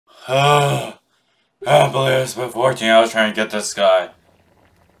I can't believe it's been 14 hours trying to get this guy.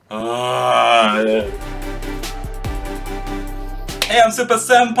 Hey, I'm Super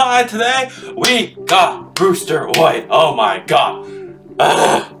Senpai. Today we got Brewstoid. Oh my god.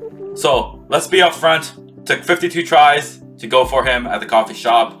 So let's be upfront. Took 52 tries to go for him at the coffee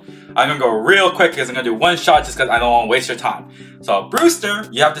shop. I'm gonna go real quick because I'm gonna do one shot just because I don't want to waste your time. So Brewster,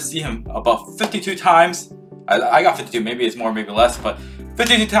 you have to see him about 52 times. I got 52, maybe it's more, maybe less, but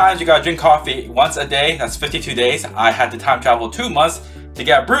 52 times you gotta drink coffee once a day. That's 52 days. I had to time travel 2 months to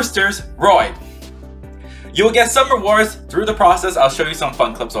get Brewster's Roid. You will get some rewards through the process. I'll show you some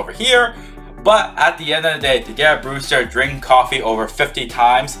fun clips over here. But at the end of the day, to get Brewster, drink coffee over 50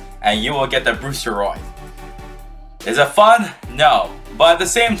 times and you will get the Brewsteroid. Is it fun? No. But at the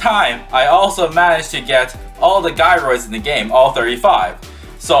same time, I also managed to get all the Gyroids in the game, all 35.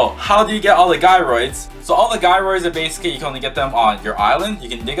 So how do you get all the Gyroids? So all the Gyroids are basically, you can only get them on your island. You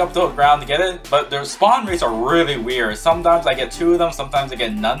can dig up the ground to get it, but their spawn rates are really weird. Sometimes I get 2 of them, sometimes I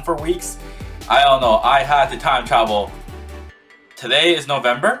get none for weeks. I don't know, I had to time travel. Today is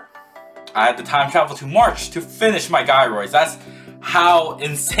November. I had to time travel to March to finish my Gyroids. That's how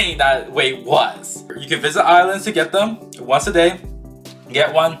insane that wait was. You can visit islands to get them once a day.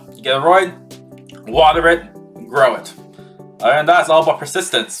 Get one, you get a Roid, water it, grow it. Other than that, it's all about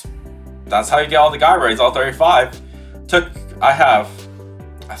persistence. That's how you get all the Gyroids, all 35. I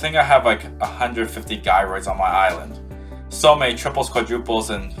think I have like 150 Gyroids on my island. So many triples,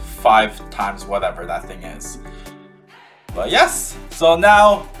 quadruples, and 5 times whatever that thing is. But yes, so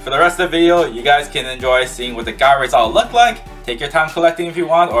now for the rest of the video, you guys can enjoy seeing what the Gyroids all look like. Take your time collecting if you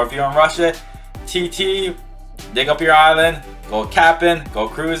want, or if you don't rush it. TT, dig up your island, go capping, go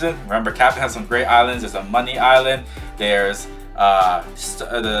cruising. Remember, capping has some great islands. There's a Money Island. There's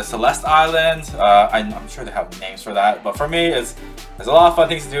the Celeste Island. I'm sure they have names for that, but for me, there's a lot of fun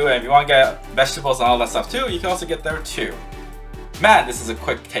things to do. And if you want to get vegetables and all that stuff too, you can also get there too. Man, this is a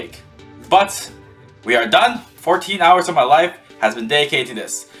quick take, but we are done. 14 hours of my life has been dedicated to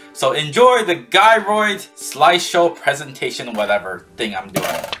this. So enjoy the Gyroid slideshow presentation, whatever thing I'm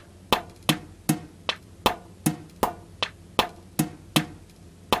doing.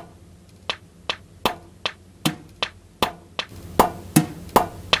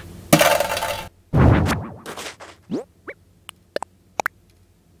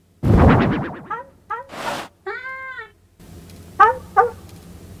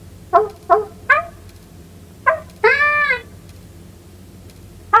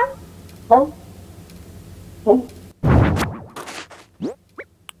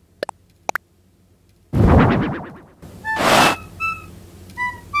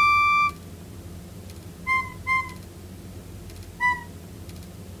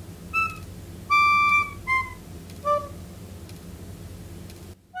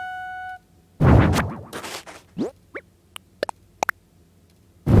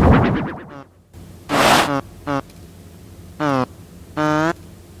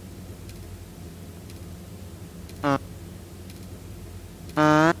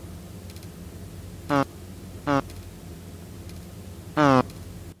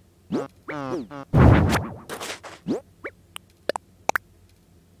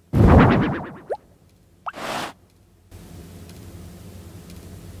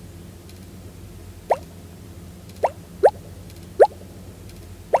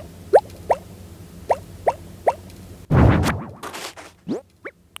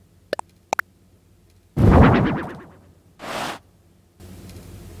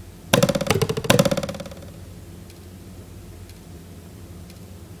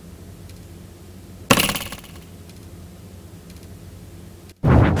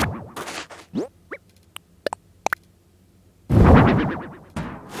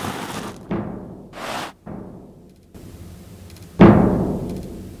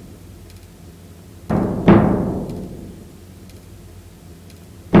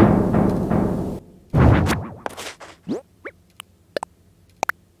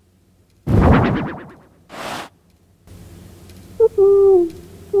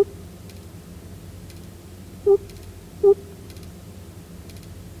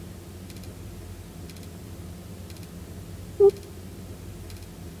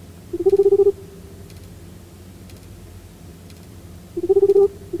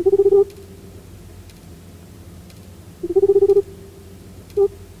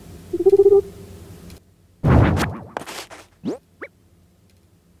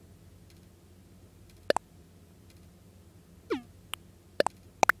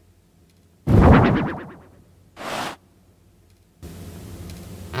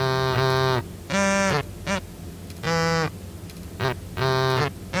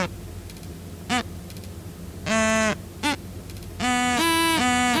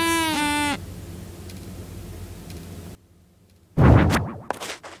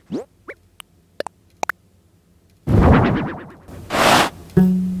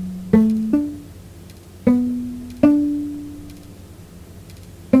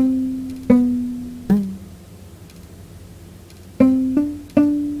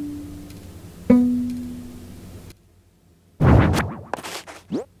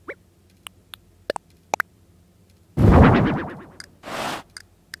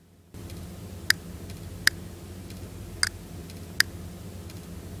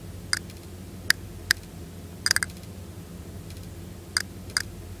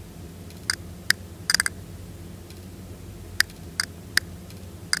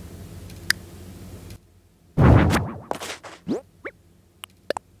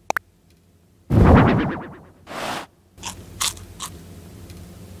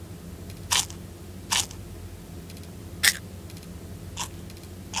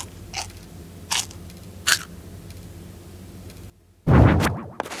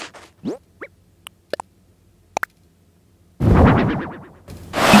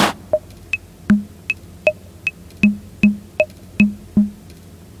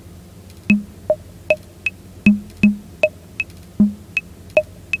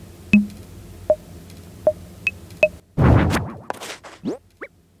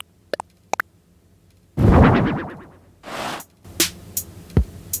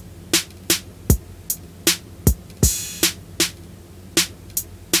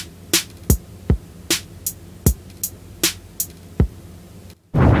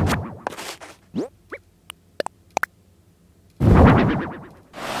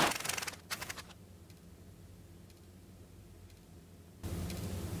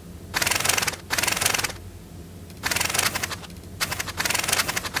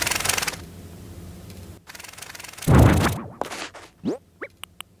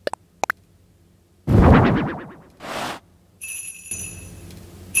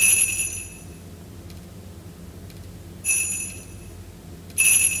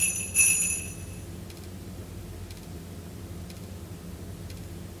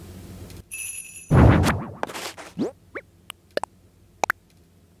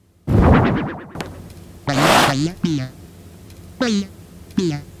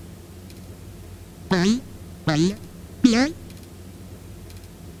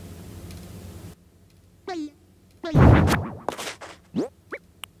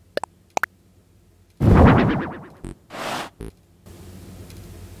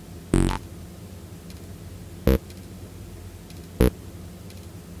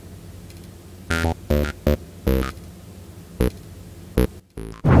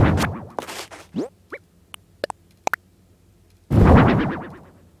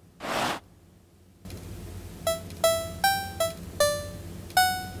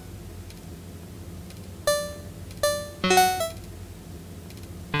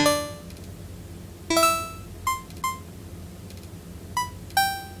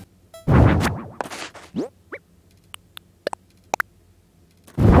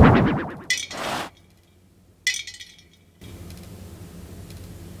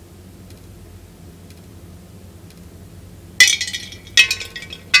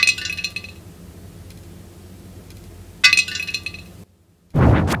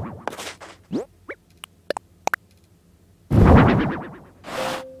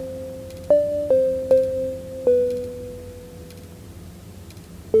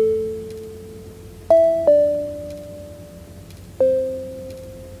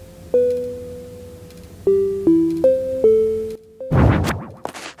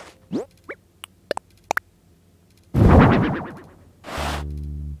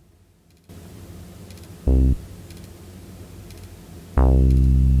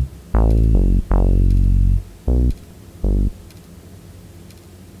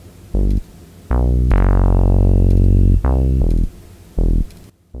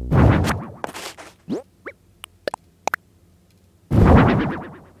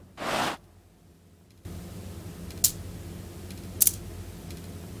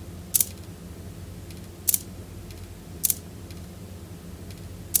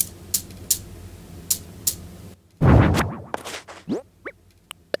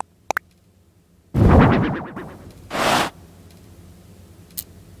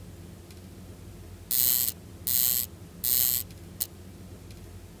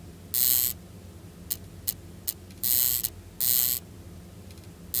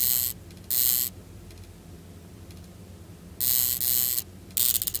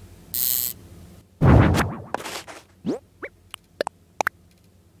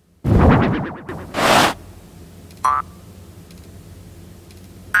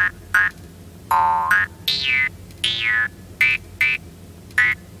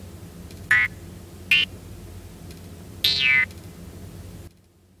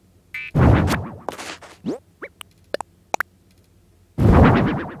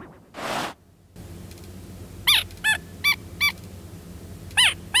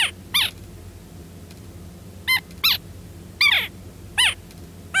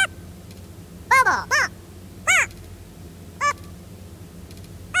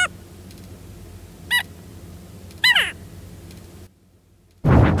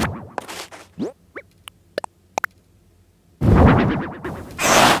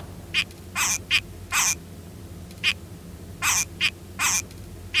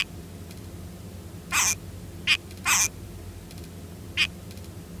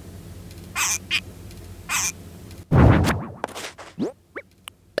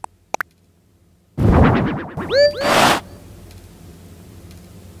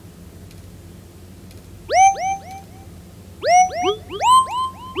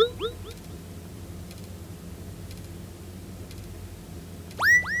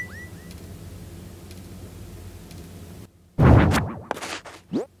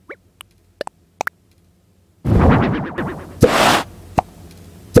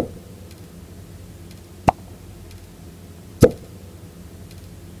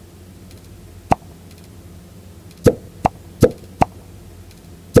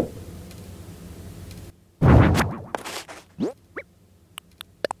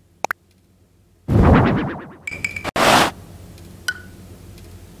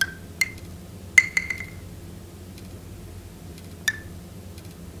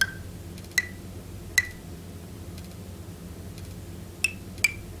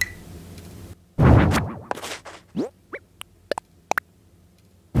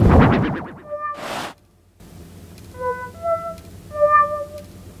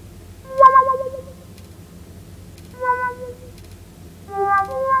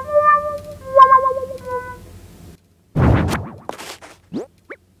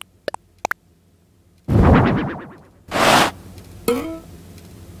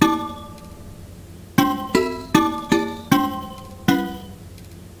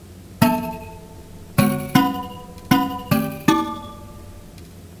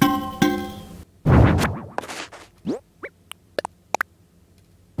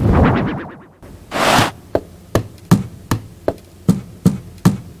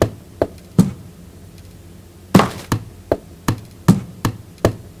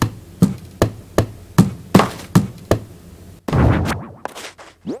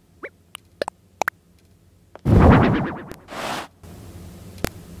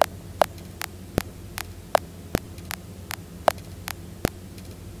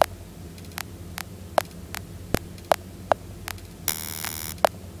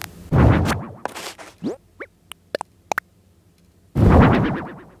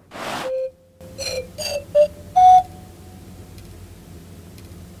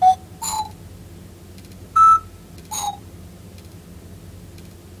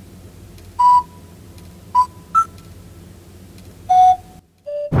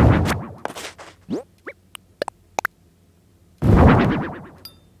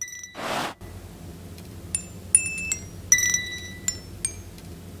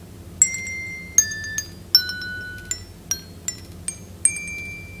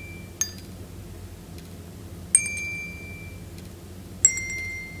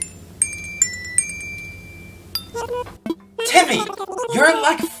 Timmy, you're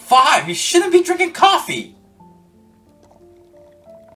like 5. You shouldn't be drinking coffee.